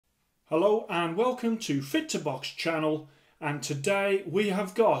Hello and welcome to Fit to Box channel, and today we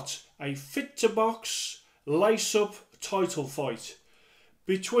have got a Fit to Box lace-up title fight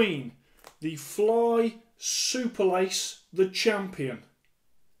between the Fly Superlace, the champion,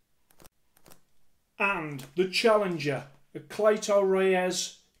 and the challenger, the Cleto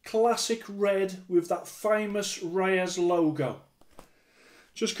Reyes classic red with that famous Reyes logo.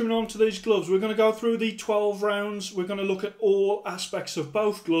 Just coming on to these gloves, we're going to go through the 12 rounds. We're going to look at all aspects of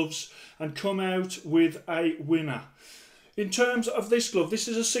both gloves and come out with a winner. In terms of this glove, this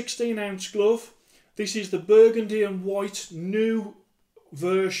is a 16-ounce glove. This is the burgundy and white new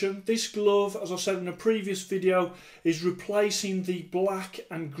version. This glove, as I said in a previous video, is replacing the black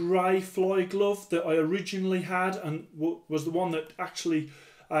and grey Fly glove that I originally had and was the one that actually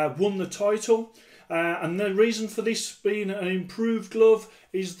won the title. And the reason for this being an improved glove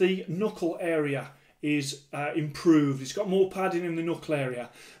is the knuckle area is improved. It's got more padding in the knuckle area,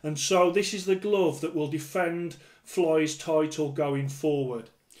 and so this is the glove that will defend Fly's title going forward.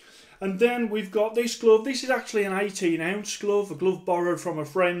 And then we've got this glove. This is actually an 18-ounce glove, a glove borrowed from a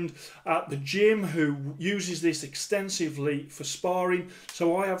friend at the gym who uses this extensively for sparring,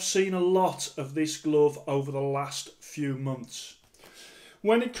 so I have seen a lot of this glove over the last few months.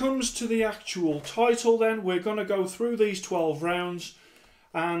 When it comes to the actual title then, we're going to go through these 12 rounds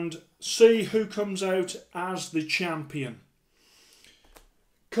and see who comes out as the champion.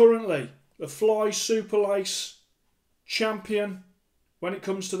 Currently, the Fly Superlace champion, when it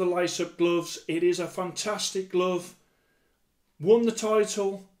comes to the lace-up gloves, it is a fantastic glove. Won the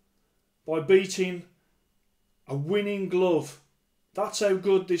title by beating a winning glove. That's how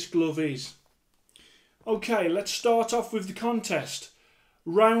good this glove is. Okay, let's start off with the contest.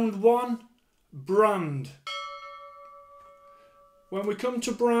 Round 1, brand. When we come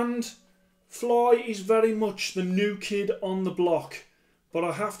to brand, Fly is very much the new kid on the block, but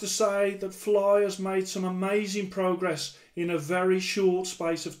I have to say that Fly has made some amazing progress in a very short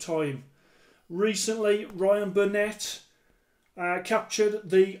space of time. Recently, Ryan Burnett captured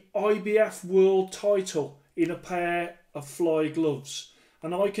the IBF world title in a pair of Fly gloves,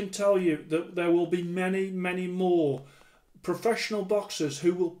 and I can tell you that there will be many more professional boxers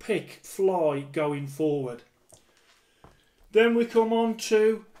who will pick Fly going forward. Then we come on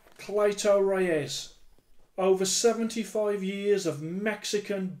to Cleto Reyes. Over 75 years of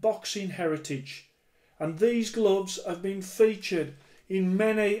Mexican boxing heritage, and these gloves have been featured in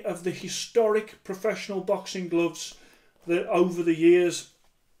many of the historic professional boxing gloves that over the years.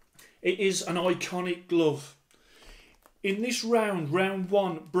 It is an iconic glove. In this round, round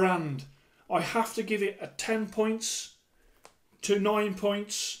 1, brand, I have to give it a 10 points to 9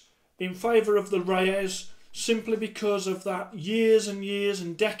 points in favour of the Reyes, simply because of that years and years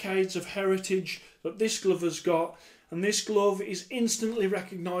and decades of heritage that this glove has got, and this glove is instantly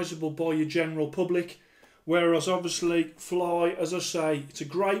recognisable by your general public, whereas obviously Fly, as I say, it's a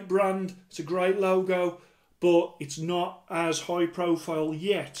great brand, it's a great logo, but it's not as high profile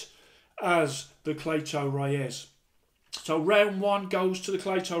yet as the Cleto Reyes. So round 1 goes to the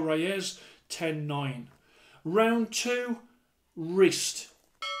Cleto Reyes, 10-9. Round 2, wrist.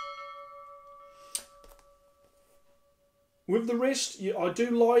 With the wrist, I do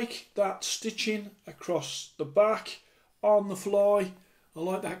like that stitching across the back on the Fly. I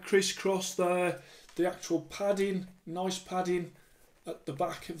like that crisscross there, the actual padding, nice padding at the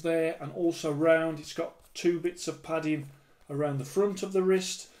back of there, and also round. It's got 2 bits of padding around the front of the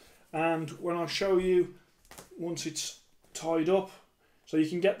wrist, and when I show you once it's tied up, so you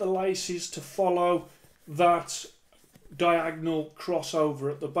can get the laces to follow that diagonal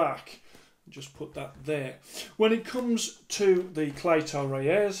crossover at the back. Just put that there. When it comes to the Cleto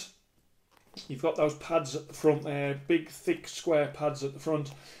Reyes, you've got those pads at the front there, big thick square pads at the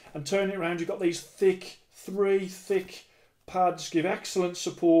front, and turn it around, you've got these three thick pads, give excellent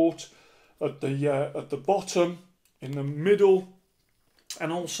support at the bottom, in the middle,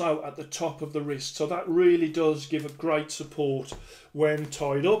 and also at the top of the wrist. So that really does give a great support when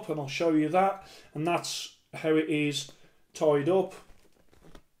tied up, and I'll show you that, and that's how it is tied up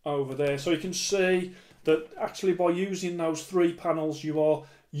over there. So you can see that actually by using those 3 panels, you are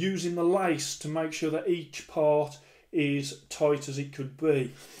using the lace to make sure that each part is tight as it could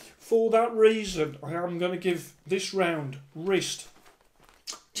be. For that reason, I am going to give this round, wrist,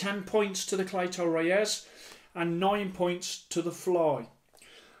 10 points to the Cleto Reyes and 9 points to the Fly.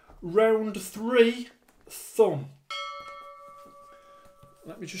 Round 3, thumb.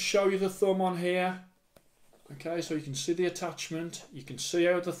 Let me just show you the thumb on here. Okay, so you can see the attachment, you can see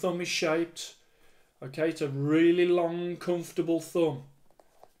how the thumb is shaped. Okay, it's a really long, comfortable thumb.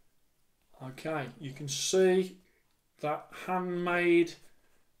 Okay, you can see that handmade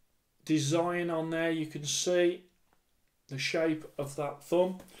design on there. You can see the shape of that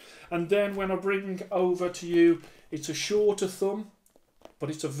thumb. And then when I bring over to you, it's a shorter thumb, but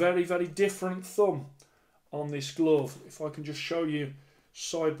it's a very, very different thumb on this glove. If I can just show you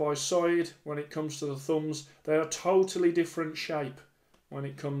side by side, when it comes to the thumbs, they are totally different shape when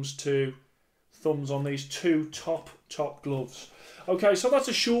it comes to thumbs on these two top gloves. Okay, so that's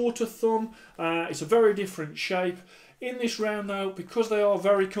a shorter thumb. It's a very different shape. In this round though, because they are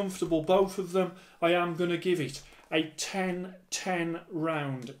very comfortable, both of them, I am going to give it a 10-10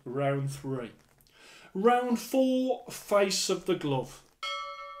 round, round 3. Round 4, face of the glove.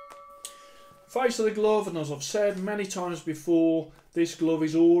 Face of the glove, and as I've said many times before, this glove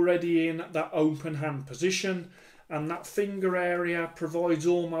is already in that open hand position, and that finger area provides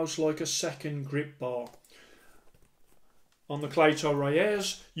almost like a second grip bar. On the Cleto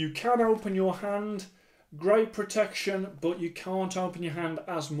Reyes, you can open your hand, great protection, but you can't open your hand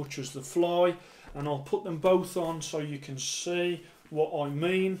as much as the Fly, and I'll put them both on so you can see what I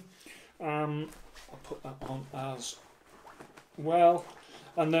mean. I'll put that on as well,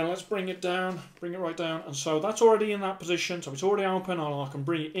 and then let's bring it down, bring it right down, and so that's already in that position, so it's already open, and I can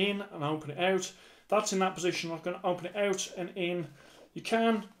bring it in and open it out. That's in that position. I can open it out and in. You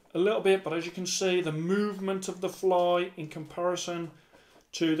can a little bit, but as you can see, the movement of the Fly in comparison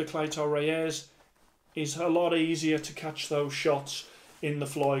to the Cleto Reyes is a lot easier to catch those shots in the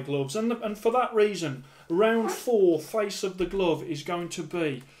Fly gloves, and for that reason, round 4, face of the glove, is going to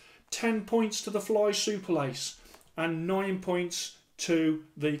be 10 points to the Fly Superlace and 9 points to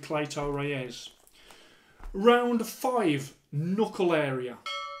the Cleto Reyes. Round 5, knuckle area.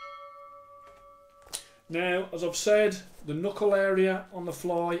 Now, as I've said, the knuckle area on the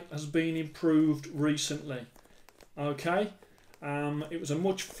Fly has been improved recently. Okay, it was a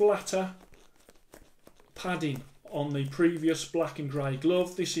much flatter padding on the previous black and grey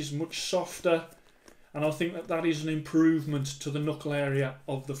glove. This is much softer, and I think that that is an improvement to the knuckle area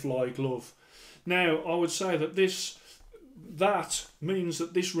of the Fly glove. Now, I would say that that means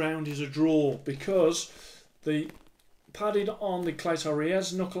that this round is a draw, because the padding on the Cleto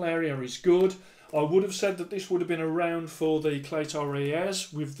Reyes knuckle area is good. I would have said that this would have been a round for the Cleto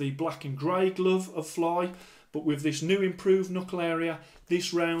Reyes with the black and grey glove of Fly, but with this new improved knuckle area,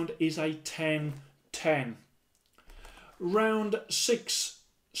 this round is a 10-10. Round 6,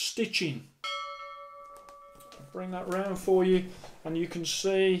 stitching. I'll bring that round for you, and you can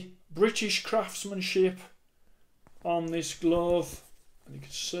see British craftsmanship on this glove, and you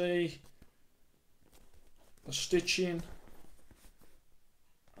can see the stitching.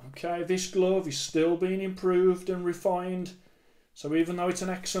 Okay, this glove is still being improved and refined, so even though it's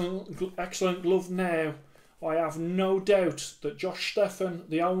an excellent glove now, I have no doubt that Josh Steffen,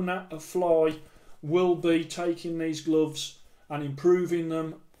 the owner of Fly, will be taking these gloves and improving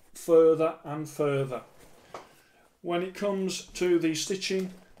them further and further. When it comes to the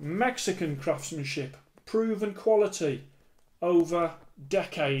stitching, Mexican craftsmanship, proven quality over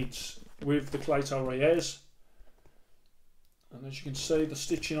decades with the Cleto Reyes. And as you can see, the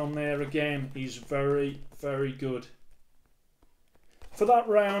stitching on there again is very, very good. For that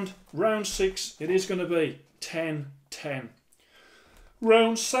round, round 6, it is going to be 10-10.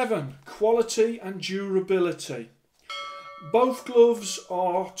 Round 7, quality and durability. Both gloves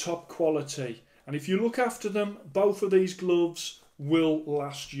are top quality, and if you look after them, both of these gloves will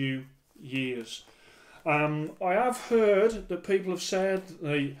last you years. I have heard that people have said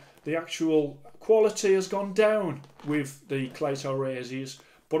the actual quality has gone down with the Cleto Reyes,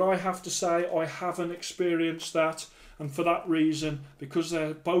 but I have to say I haven't experienced that, and for that reason, because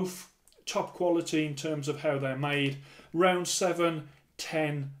they're both top quality in terms of how they're made, round 7,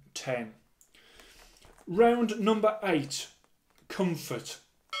 10-10. Round number 8, comfort.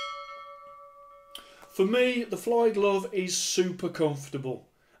 For me, the Fly glove is super comfortable,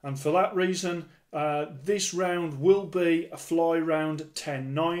 and for that reason, this round will be a Fly round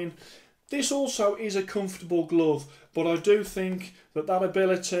 10-9. This also is a comfortable glove, but I do think that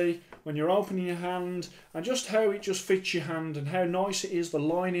ability, when you're opening your hand, and just how it just fits your hand and how nice it is, the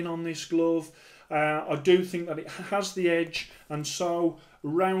lining on this glove, I do think that it has the edge, and so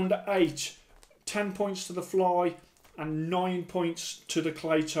round 8, 10 points to the Fly and 9 points to the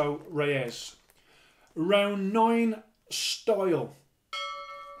Cleto Reyes. Round 9, style.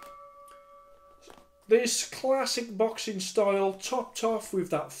 This classic boxing style, topped off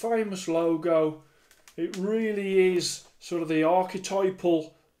with that famous logo. It really is sort of the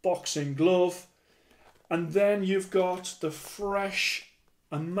archetypal boxing glove. And then you've got the fresh,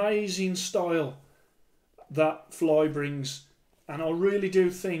 amazing style that Fly brings. And I really do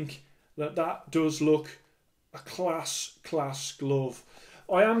think that that does look a class glove.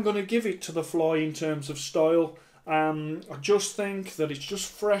 I am going to give it to the Fly in terms of style. I just think that it's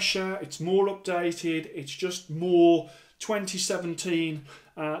just fresher, it's more updated, it's just more 2017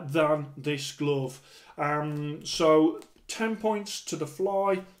 than this glove. So 10 points to the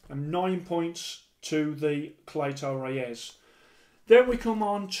Fly and 9 points to the Cleto Reyes. Then we come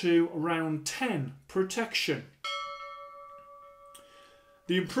on to round 10, protection.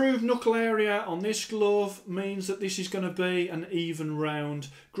 The improved knuckle area on this glove means that this is going to be an even round.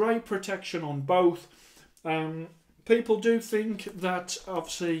 Great protection on both. People do think that,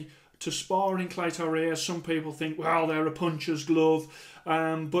 obviously, to spar in Cleto Reyes, some people think, well, they're a puncher's glove.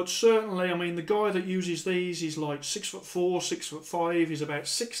 But certainly, I mean, the guy that uses these is like 6'4", 6'5". He's about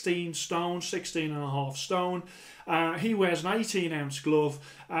 16 stone, 16.5 stone. He wears an 18-ounce glove,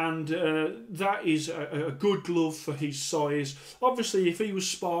 and that is a good glove for his size. Obviously, if he was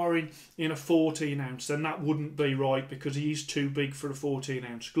sparring in a 14-ounce, then that wouldn't be right because he is too big for a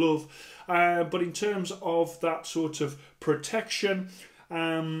 14-ounce glove. But in terms of that sort of protection,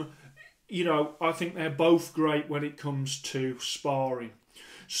 you know, I think they're both great when it comes to sparring.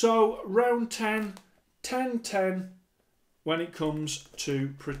 So round 10, 10-10 when it comes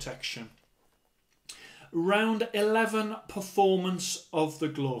to protection. Round 11, performance of the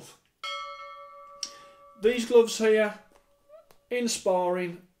glove. These gloves here, in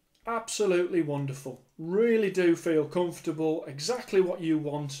sparring, absolutely wonderful. Really do feel comfortable, exactly what you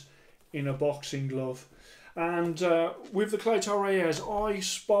want in a boxing glove. And with the Cleto Reyes, I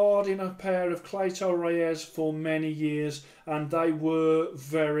sparred in a pair of Cleto Reyes for many years, and they were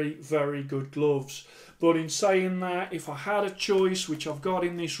very, very good gloves. But in saying that, if I had a choice, which I've got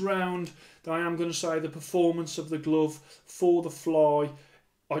in this round, I am going to say the performance of the glove for the Fly,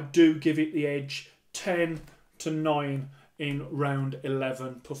 I do give it the edge, 10-9 in round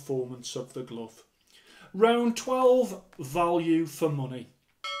 11, performance of the glove. Round 12, value for money.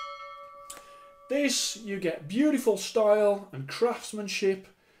 This, you get beautiful style and craftsmanship.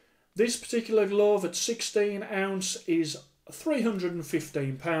 This particular glove at 16 ounce is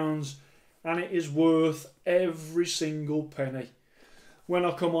 £315, and it is worth every single penny. When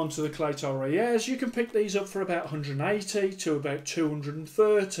I come on to the Cleto Reyes, you can pick these up for about 180 to about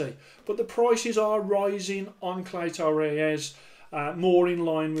 230, but the prices are rising on Cleto Reyes, more in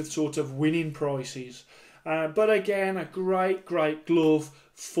line with sort of winning prices. But again, a great glove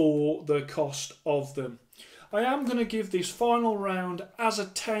for the cost of them. I am going to give this final round as a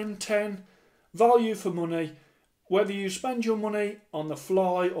 10-10, value for money. Whether you spend your money on the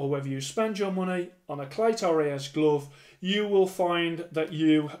Fly or whether you spend your money on a Cleto Reyes glove, you will find that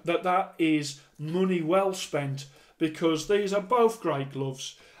that is money well spent, because these are both great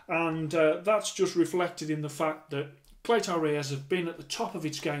gloves, and that's just reflected in the fact that Cleto Reyes has been at the top of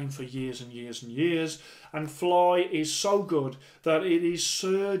its game for years and years and years, and Fly is so good that it is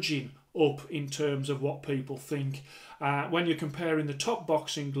surging up in terms of what people think. When you're comparing the top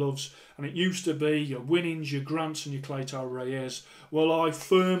boxing gloves, and it used to be your Winnings, your Grants and your Cleto Reyes, well, I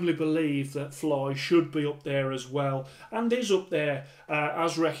firmly believe that Fly should be up there as well, and is up there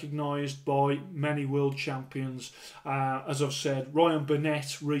as recognised by many world champions. As I've said, Ryan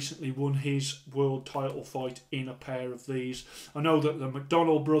Burnett recently won his world title fight in a pair of these. I know that the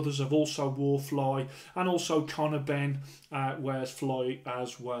McDonald brothers have also wore Fly, and also Conor Benn wears Fly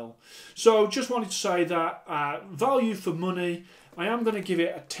as well. So just wanted to say that value for money, I am going to give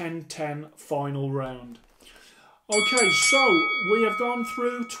it a 10-10 final round. Okay, so we have gone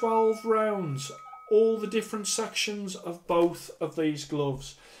through 12 rounds, all the different sections of both of these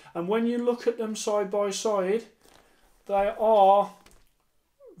gloves. And when you look at them side by side, they are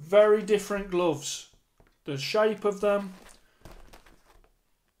very different gloves. The shape of them,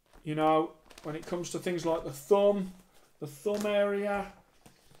 you know, when it comes to things like the thumb area.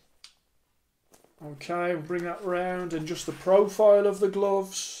 Okay, we'll bring that round, and just the profile of the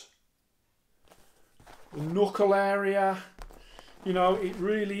gloves. The knuckle area, you know, it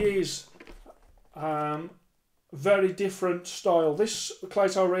really is very different style. This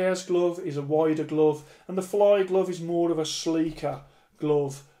Cleto Reyes glove is a wider glove, and the Fly glove is more of a sleeker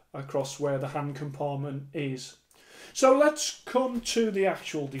glove across where the hand compartment is. So let's come to the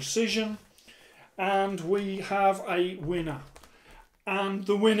actual decision, and we have a winner, and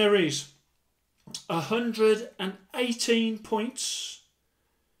the winner is 118 points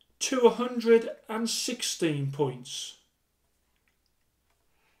to 116 points.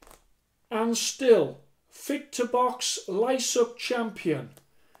 And still, fit to box lace-up champion,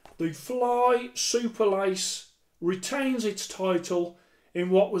 the Fly Superlace retains its title in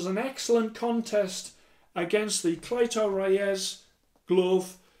what was an excellent contest against the Cleto Reyes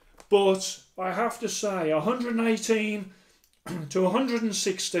glove. But I have to say, 118 to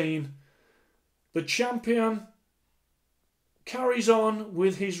 116. The champion carries on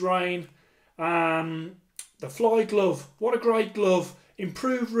with his reign. The fly glove, what a great glove,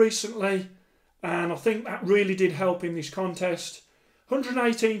 improved recently, and I think that really did help in this contest.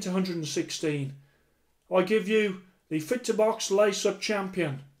 118 to 116. I give you the Fit to Box Lace Up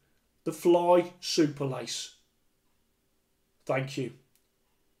champion, the Fly Superlace. Thank you.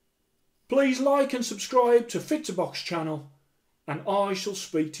 Please like and subscribe to Fit to Box channel, and I shall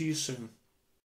speak to you soon.